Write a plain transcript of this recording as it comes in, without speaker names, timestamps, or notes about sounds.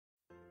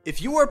If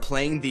you are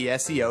playing the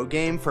SEO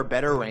game for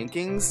better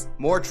rankings,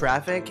 more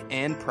traffic,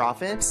 and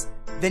profits,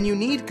 then you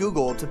need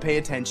Google to pay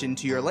attention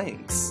to your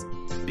links.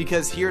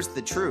 Because here's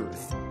the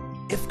truth.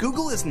 If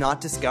Google is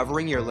not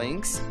discovering your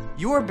links,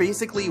 you are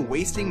basically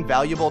wasting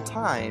valuable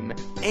time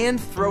and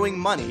throwing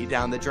money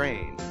down the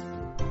drain.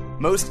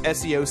 Most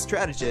SEO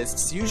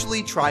strategists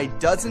usually try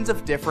dozens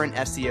of different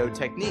SEO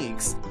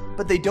techniques,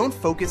 but they don't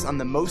focus on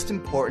the most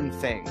important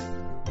thing: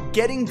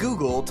 getting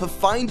Google to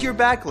find your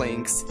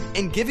backlinks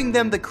and giving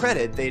them the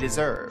credit they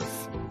deserve.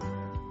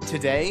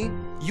 Today,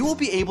 you will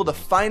be able to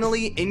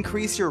finally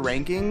increase your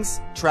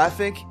rankings,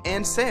 traffic,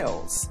 and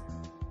sales.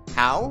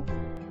 How?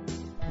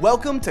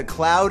 Welcome to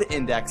Cloud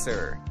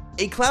Indexer,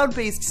 a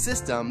cloud-based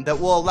system that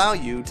will allow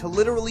you to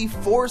literally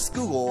force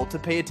Google to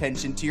pay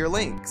attention to your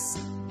links,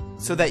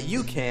 so that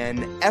you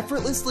can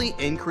effortlessly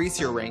increase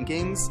your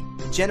rankings,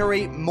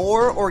 generate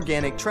more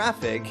organic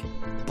traffic,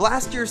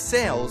 blast your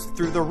sales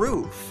through the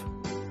roof.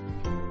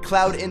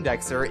 Cloud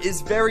Indexer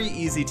is very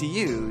easy to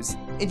use,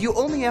 and you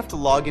only have to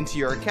log into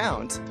your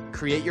account,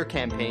 create your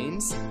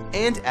campaigns,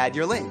 and add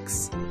your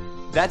links.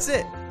 That's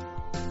it.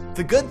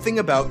 The good thing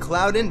about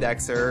Cloud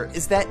Indexer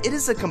is that it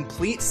is a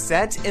complete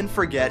set and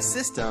forget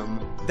system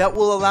that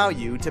will allow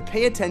you to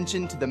pay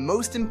attention to the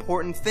most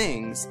important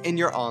things in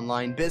your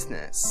online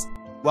business,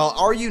 while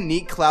our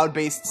unique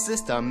cloud-based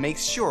system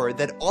makes sure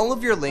that all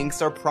of your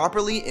links are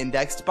properly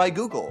indexed by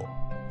Google,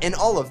 and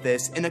all of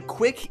this in a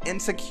quick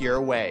and secure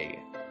way.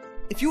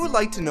 If you would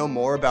like to know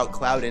more about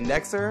Cloud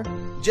Indexer,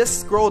 just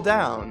scroll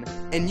down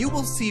and you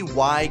will see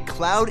why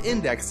Cloud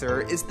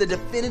Indexer is the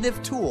definitive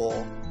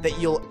tool that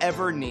you'll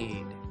ever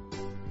need.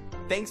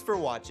 Thanks for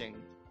watching.